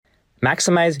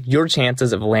Maximize your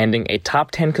chances of landing a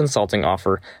top 10 consulting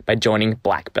offer by joining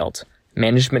Black Belt,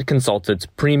 Management Consultant's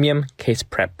premium case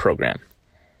prep program.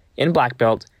 In Black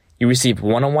Belt, you receive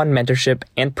one-on-one mentorship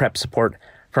and prep support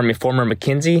from a former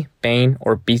McKinsey, Bain,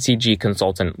 or BCG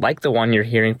consultant like the one you're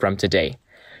hearing from today.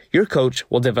 Your coach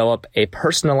will develop a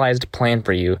personalized plan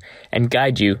for you and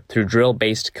guide you through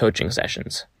drill-based coaching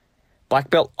sessions.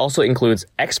 Black Belt also includes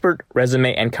expert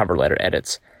resume and cover letter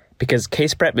edits, because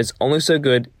case prep is only so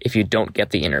good if you don't get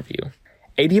the interview.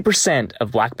 80%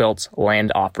 of Black Belts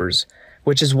land offers,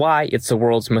 which is why it's the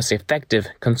world's most effective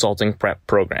consulting prep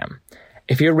program.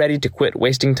 If you're ready to quit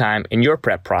wasting time in your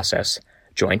prep process,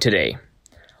 join today.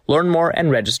 Learn more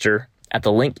and register at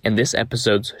the link in this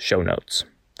episode's show notes.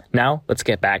 Now, let's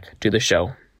get back to the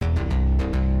show.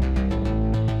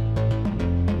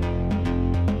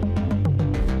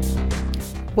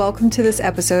 Welcome to this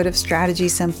episode of Strategy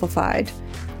Simplified,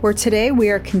 where today we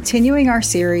are continuing our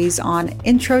series on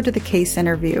Intro to the Case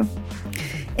Interview.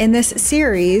 In this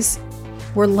series,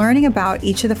 we're learning about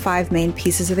each of the 5 main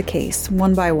pieces of the case,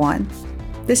 one by one.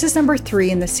 This is number 3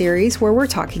 in the series where we're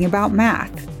talking about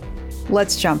math.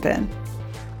 Let's jump in.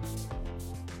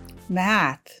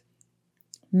 Math.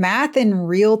 Math in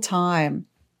real time.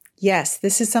 Yes,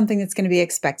 this is something that's going to be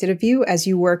expected of you as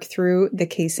you work through the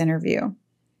case interview.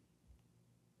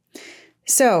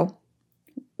 So,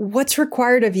 what's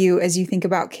required of you as you think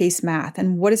about case math,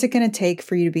 and what is it going to take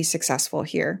for you to be successful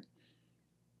here?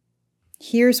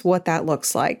 Here's what that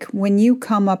looks like. When you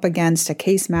come up against a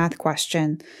case math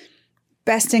question,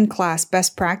 best in class,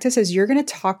 best practice is you're going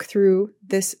to talk through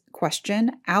this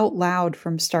question out loud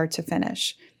from start to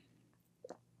finish.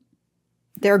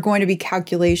 There are going to be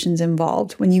calculations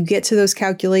involved. When you get to those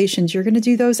calculations, you're going to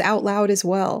do those out loud as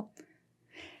well.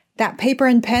 That paper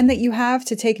and pen that you have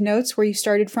to take notes where you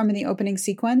started from in the opening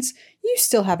sequence, you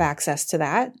still have access to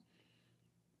that.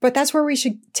 But that's where we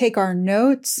should take our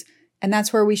notes, and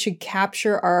that's where we should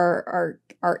capture our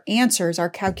answers, our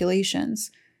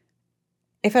calculations.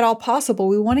 If at all possible,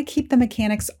 we want to keep the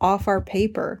mechanics off our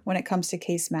paper when it comes to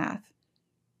case math.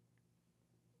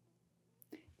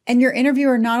 And your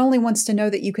interviewer not only wants to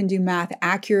know that you can do math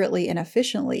accurately and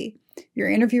efficiently, your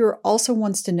interviewer also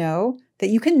wants to know that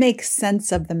you can make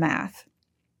sense of the math.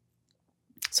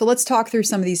 So let's talk through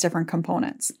some of these different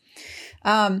components.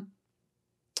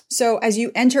 So as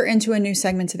you enter into a new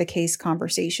segment of the case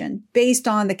conversation, based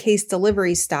on the case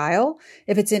delivery style,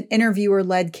 if it's an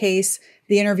interviewer-led case,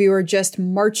 the interviewer just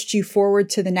marched you forward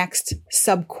to the next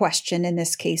sub-question in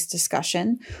this case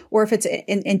discussion. Or if it's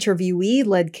an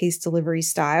interviewee-led case delivery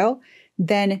style,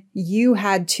 then you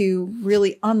had to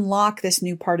really unlock this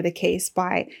new part of the case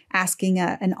by asking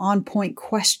an on-point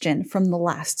question from the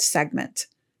last segment.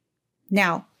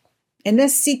 Now, in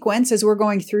this sequence, as we're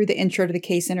going through the intro to the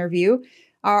case interview,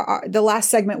 the last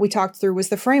segment we talked through was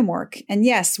the framework. And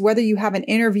yes, whether you have an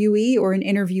interviewee or an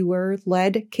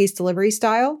interviewer-led case delivery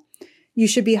style, you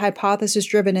should be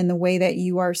hypothesis-driven in the way that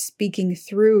you are speaking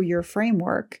through your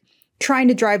framework, trying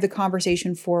to drive the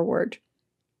conversation forward.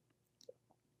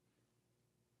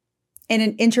 In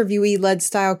an interviewee-led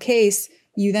style case,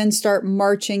 you then start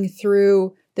marching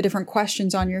through the different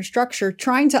questions on your structure,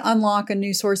 trying to unlock a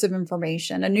new source of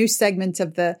information, a new segment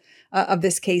of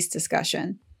this case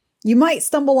discussion. You might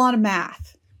stumble on a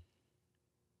math.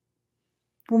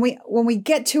 When we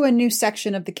get to a new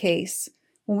section of the case,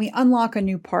 when we unlock a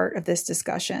new part of this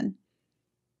discussion,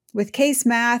 with case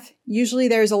math, usually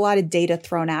there's a lot of data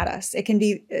thrown at us. It can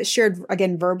be shared,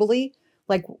 again, verbally,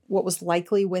 like what was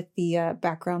likely with the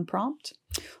background prompt.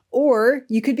 Or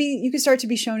you could start to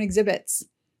be shown exhibits,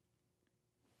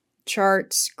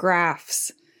 charts,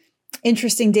 graphs,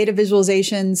 interesting data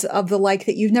visualizations of the like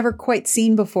that you've never quite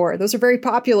seen before. Those are very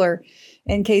popular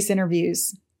in case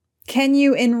interviews. Can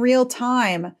you in real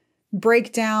time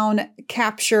break down,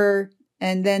 capture,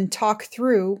 and then talk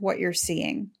through what you're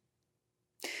seeing?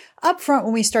 Up front,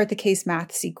 when we start the case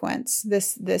math sequence,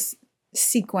 this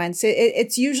sequence,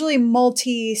 it's usually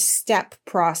multi-step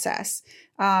process.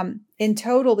 In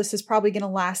total, this is probably going to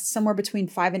last somewhere between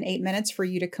 5 and 8 minutes for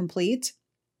you to complete.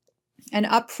 And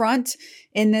up front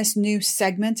in this new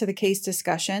segment of the case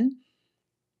discussion,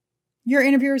 your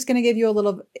interviewer is going to give you a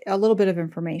little bit of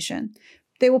information.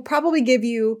 They will probably give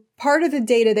you part of the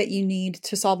data that you need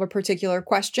to solve a particular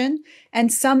question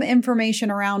and some information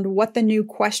around what the new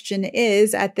question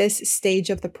is at this stage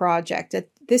of the project, at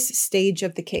this stage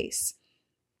of the case.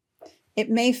 It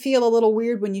may feel a little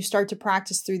weird when you start to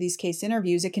practice through these case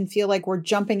interviews. It can feel like we're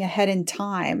jumping ahead in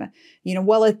time.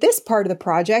 Well, at this part of the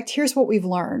project, here's what we've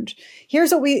learned. Here's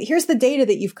the data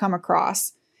that you've come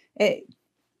across.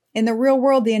 In the real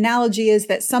world, the analogy is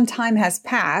that some time has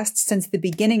passed since the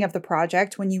beginning of the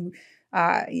project when you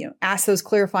asked those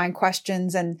clarifying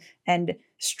questions and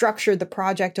structured the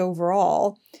project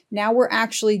overall. Now we're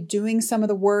actually doing some of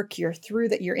the work. You're through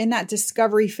that. You're in that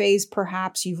discovery phase.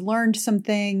 Perhaps you've learned some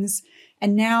things,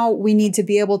 and now we need to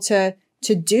be able to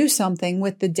do something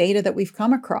with the data that we've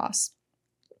come across.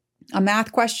 A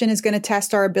math question is going to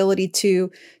test our ability to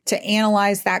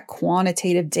analyze that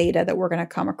quantitative data that we're going to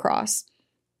come across.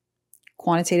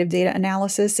 Quantitative data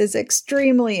analysis is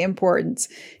extremely important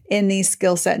in the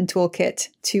skill set and toolkit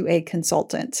to a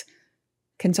consultant.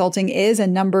 Consulting is a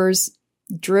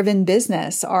numbers-driven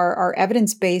business. Our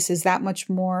evidence base is that much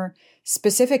more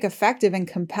specific, effective, and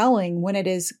compelling when it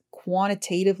is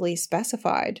quantitatively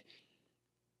specified.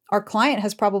 Our client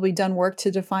has probably done work to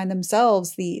define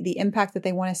themselves the impact that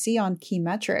they want to see on key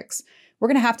metrics. We're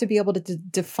going to have to be able to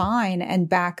define and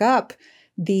back up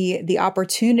the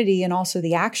opportunity and also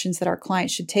the actions that our client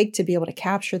should take to be able to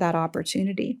capture that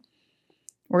opportunity.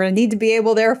 We're going to need to be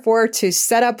able, therefore, to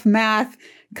set up math,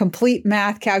 complete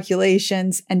math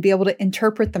calculations, and be able to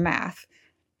interpret the math.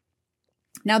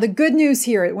 Now, the good news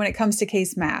here when it comes to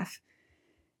case math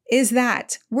is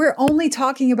that we're only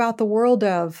talking about the world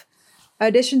of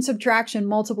addition, subtraction,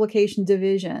 multiplication,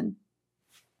 division.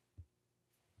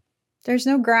 There's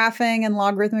no graphing and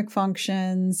logarithmic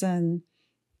functions, and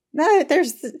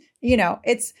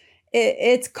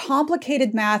it's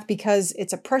complicated math because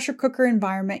it's a pressure cooker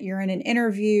environment. You're in an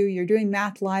interview, you're doing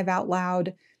math live out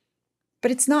loud, but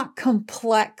it's not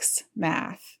complex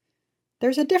math.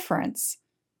 There's a difference.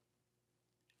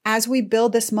 As we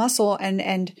build this muscle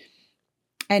and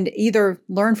either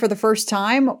learn for the first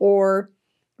time or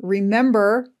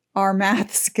remember our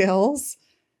math skills,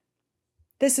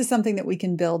 this is something that we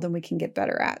can build and we can get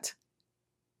better at.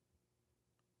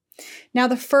 Now,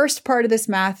 the first part of this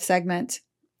math segment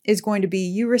is going to be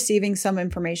you receiving some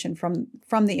information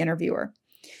from the interviewer.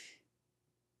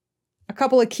 A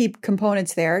couple of key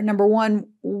components there. Number one,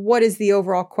 what is the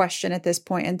overall question at this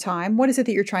point in time? What is it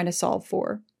that you're trying to solve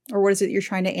for? Or what is it you're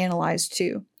trying to analyze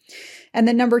to? And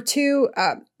then number two,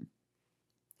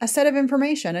 a set of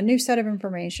information, a new set of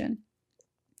information.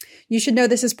 You should know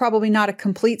this is probably not a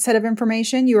complete set of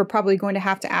information. You are probably going to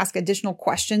have to ask additional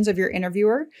questions of your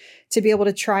interviewer to be able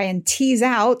to try and tease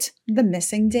out the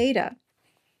missing data.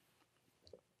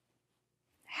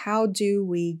 How do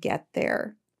we get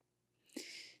there?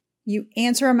 You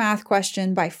answer a math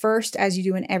question by first, as you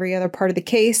do in every other part of the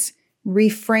case,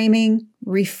 reframing,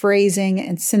 rephrasing,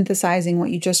 and synthesizing what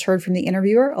you just heard from the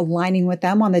interviewer, aligning with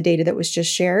them on the data that was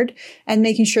just shared, and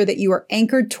making sure that you are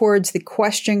anchored towards the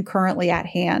question currently at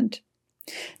hand.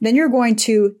 Then you're going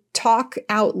to talk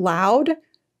out loud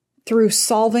through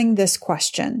solving this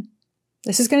question.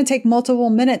 This is going to take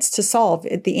multiple minutes to solve.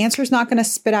 The answer is not going to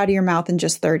spit out of your mouth in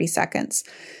just 30 seconds.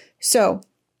 So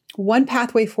one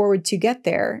pathway forward to get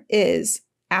there is,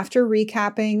 after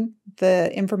recapping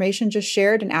the information just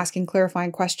shared and asking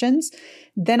clarifying questions,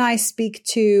 then I speak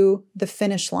to the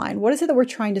finish line. What is it that we're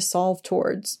trying to solve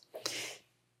towards?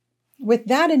 With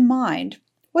that in mind,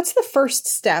 what's the first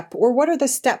step, or what are the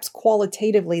steps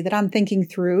qualitatively that I'm thinking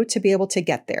through to be able to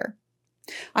get there?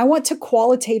 I want to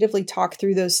qualitatively talk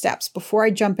through those steps before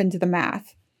I jump into the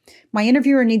math. My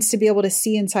interviewer needs to be able to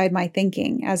see inside my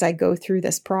thinking as I go through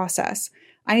this process.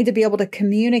 I need to be able to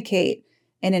communicate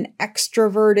in an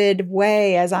extroverted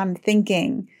way as I'm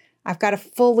thinking. I've got to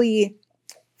fully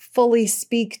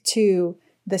speak to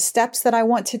the steps that I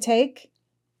want to take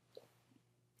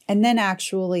and then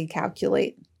actually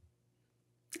calculate.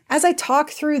 As I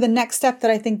talk through the next step that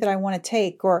I think that I want to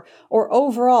take, or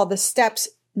overall the steps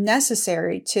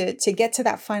necessary to get to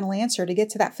that final answer, to get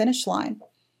to that finish line,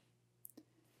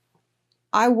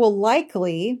 I will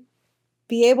likely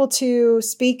be able to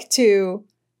speak to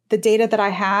the data that I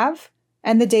have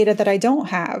and the data that I don't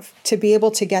have to be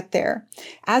able to get there.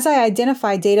 As I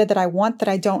identify data that I want that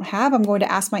I don't have, I'm going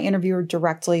to ask my interviewer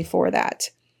directly for that.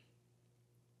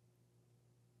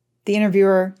 The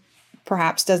interviewer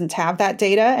perhaps doesn't have that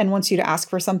data and wants you to ask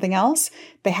for something else.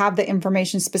 They have the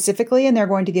information specifically and they're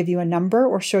going to give you a number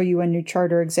or show you a new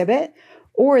chart or exhibit,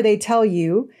 or they tell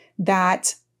you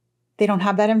that they don't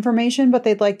have that information, but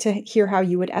they'd like to hear how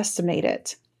you would estimate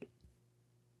it.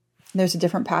 There's a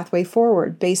different pathway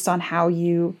forward based on how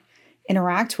you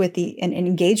interact with and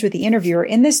engage with the interviewer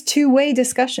in this two-way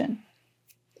discussion.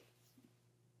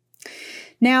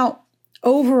 Now,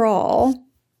 overall,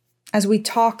 as we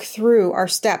talk through our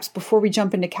steps before we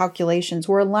jump into calculations,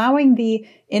 we're allowing the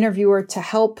interviewer to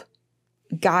help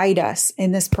guide us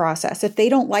in this process. If they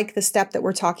don't like the step that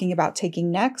we're talking about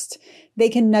taking next, they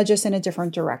can nudge us in a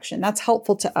different direction. That's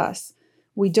helpful to us.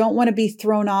 We don't want to be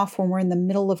thrown off when we're in the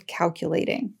middle of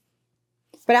calculating.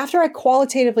 But after I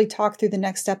qualitatively talk through the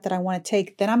next step that I want to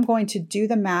take, then I'm going to do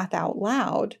the math out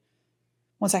loud.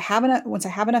 Once I have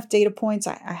enough data points,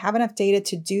 I have enough data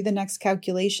to do the next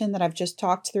calculation that I've just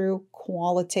talked through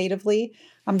qualitatively,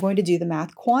 I'm going to do the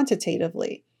math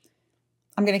quantitatively.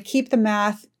 I'm going to keep the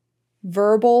math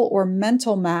verbal or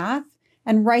mental math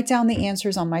and write down the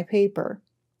answers on my paper,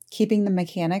 keeping the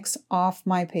mechanics off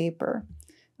my paper.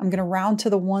 I'm going to round to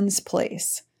the ones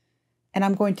place. And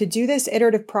I'm going to do this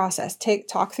iterative process,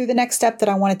 talk through the next step that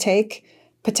I want to take,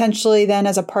 potentially then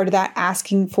as a part of that,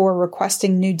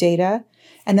 requesting new data.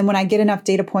 And then when I get enough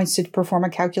data points to perform a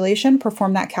calculation,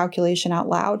 perform that calculation out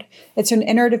loud. It's an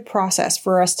iterative process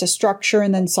for us to structure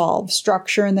and then solve,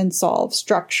 structure and then solve,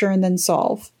 structure and then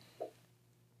solve.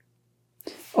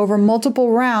 Over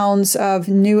multiple rounds of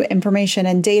new information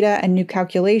and data and new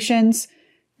calculations,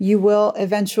 you will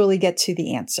eventually get to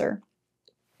the answer.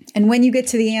 And when you get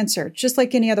to the answer, just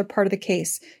like any other part of the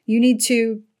case, you need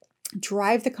to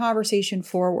drive the conversation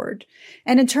forward.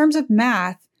 And in terms of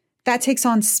math, that takes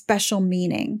on special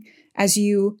meaning as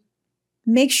you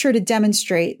make sure to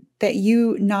demonstrate that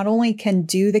you not only can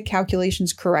do the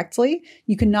calculations correctly,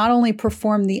 you can not only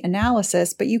perform the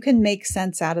analysis, but you can make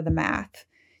sense out of the math.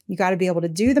 You got to be able to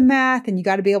do the math and you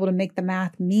got to be able to make the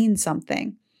math mean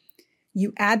something.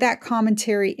 You add that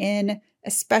commentary in,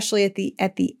 especially at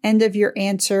the end of your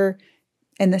answer,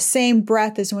 in the same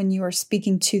breath as when you are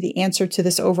speaking to the answer to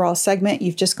this overall segment.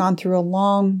 You've just gone through a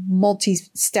long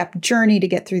multi-step journey to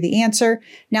get through the answer.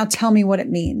 Now tell me what it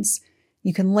means.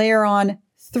 You can layer on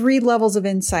 3 levels of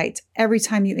insight every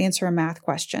time you answer a math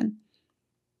question.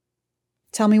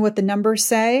 Tell me what the numbers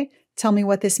say. Tell me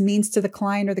what this means to the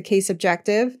client or the case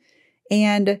objective.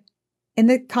 And in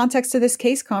the context of this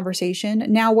case conversation,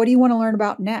 now what do you want to learn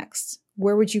about next?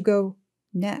 Where would you go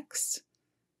next?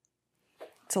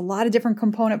 It's a lot of different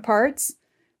component parts,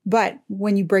 but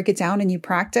when you break it down and you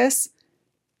practice,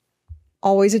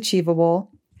 always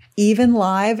achievable, even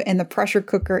live in the pressure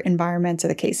cooker environment of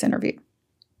the case interview.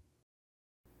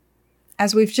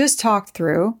 As we've just talked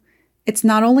through, it's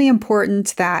not only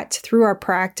important that through our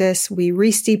practice, we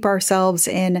re-steep ourselves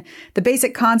in the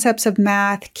basic concepts of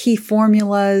math, key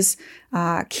formulas,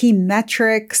 key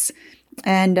metrics,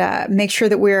 and make sure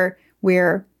that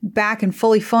we're back and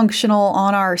fully functional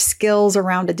on our skills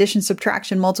around addition,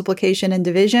 subtraction, multiplication, and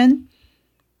division,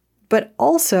 but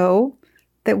also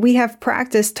that we have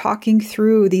practiced talking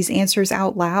through these answers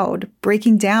out loud,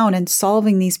 breaking down and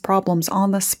solving these problems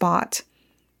on the spot.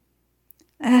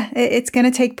 It's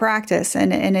going to take practice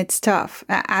and it's tough.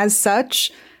 As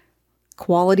such,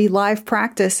 quality live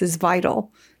practice is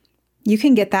vital. You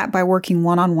can get that by working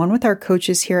one-on-one with our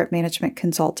coaches here at Management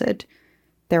Consulted.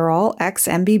 They're all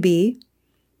ex-MBB.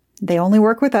 They only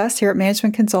work with us here at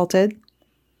Management Consulted.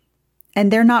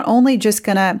 And they're not only just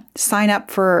going to sign on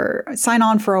for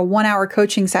a 1-hour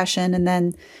coaching session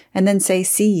and then say,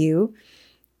 see you,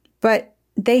 but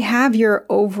they have your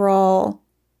overall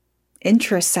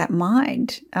interests at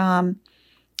mind.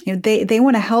 They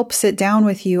want to help sit down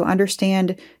with you,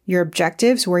 understand your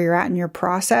objectives, where you're at in your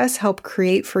process, help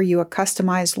create for you a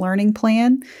customized learning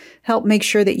plan, help make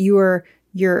sure that you're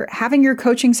having your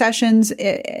coaching sessions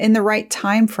in the right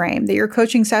time frame, that your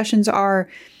coaching sessions are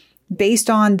based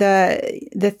on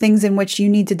the things in which you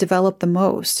need to develop the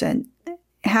most, and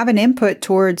have an input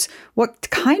towards what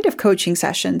kind of coaching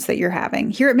sessions that you're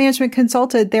having. Here at Management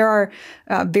Consulted, there are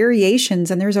variations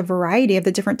and there's a variety of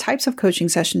the different types of coaching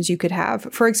sessions you could have.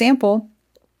 For example,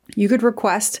 you could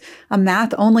request a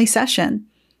math-only session.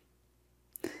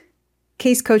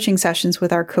 Case coaching sessions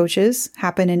with our coaches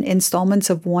happen in installments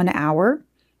of 1 hour,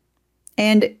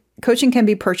 and coaching can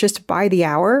be purchased by the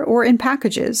hour or in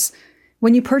packages.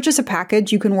 When you purchase a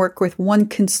package, you can work with one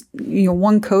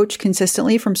coach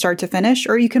consistently from start to finish,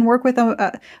 or you can work with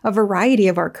a variety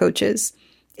of our coaches.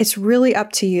 It's really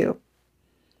up to you.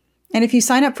 And if you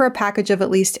sign up for a package of at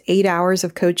least 8 hours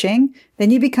of coaching, then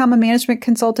you become a Management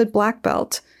Consulted Black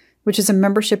Belt, which is a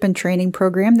membership and training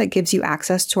program that gives you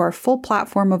access to our full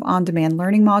platform of on-demand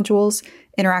learning modules,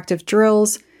 interactive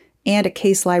drills, and a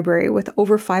case library with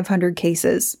over 500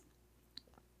 cases.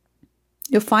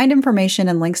 You'll find information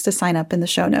and links to sign up in the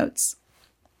show notes.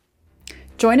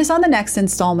 Join us on the next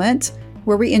installment,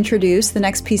 where we introduce the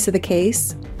next piece of the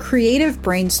case, creative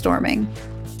brainstorming.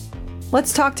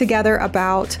 Let's talk together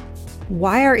about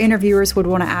why our interviewers would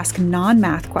want to ask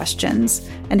non-math questions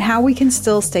and how we can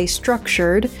still stay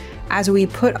structured as we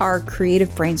put our creative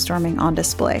brainstorming on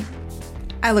display.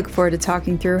 I look forward to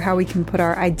talking through how we can put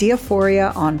our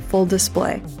ideaphoria on full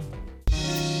display.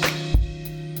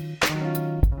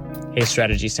 Hey,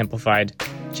 Strategy Simplified,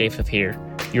 Japheth here.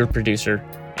 your producer.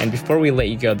 And before we let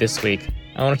you go this week,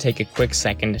 I want to take a quick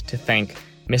second to thank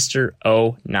Mr.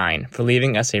 09 for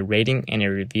leaving us a rating and a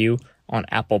review on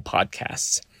Apple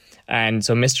Podcasts. And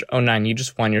so, Mr. 09, you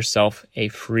just won yourself a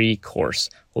free course.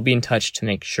 We'll be in touch to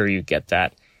make sure you get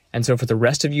that. And so for the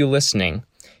rest of you listening,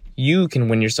 you can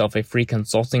win yourself a free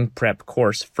consulting prep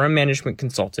course from Management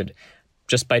Consulted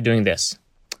just by doing this.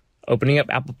 Opening up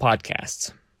Apple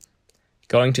Podcasts,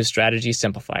 going to Strategy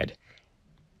Simplified,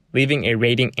 leaving a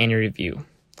rating and a review.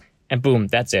 And boom,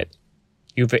 that's it.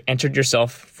 You've entered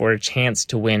yourself for a chance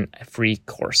to win a free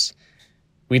course.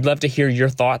 We'd love to hear your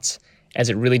thoughts, as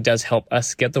it really does help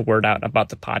us get the word out about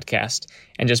the podcast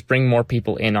and just bring more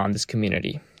people in on this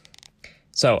community.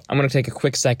 So I'm going to take a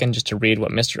quick second just to read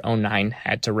what Mr. 09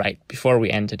 had to write before we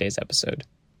end today's episode.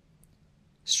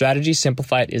 Strategy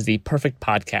Simplified is the perfect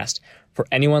podcast for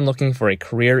anyone looking for a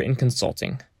career in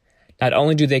consulting. Not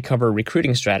only do they cover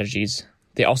recruiting strategies,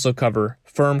 they also cover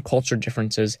firm culture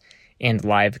differences and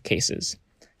live cases.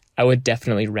 I would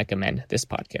definitely recommend this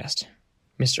podcast.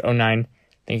 Mr. 09,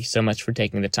 thank you so much for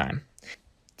taking the time.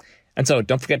 And so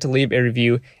don't forget to leave a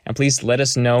review, and please let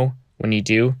us know when you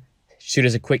do. Shoot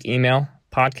us a quick email,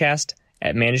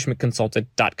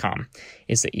 podcast@managementconsulted.com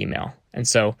is the email. And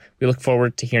so we look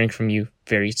forward to hearing from you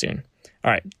very soon.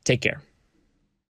 All right, take care.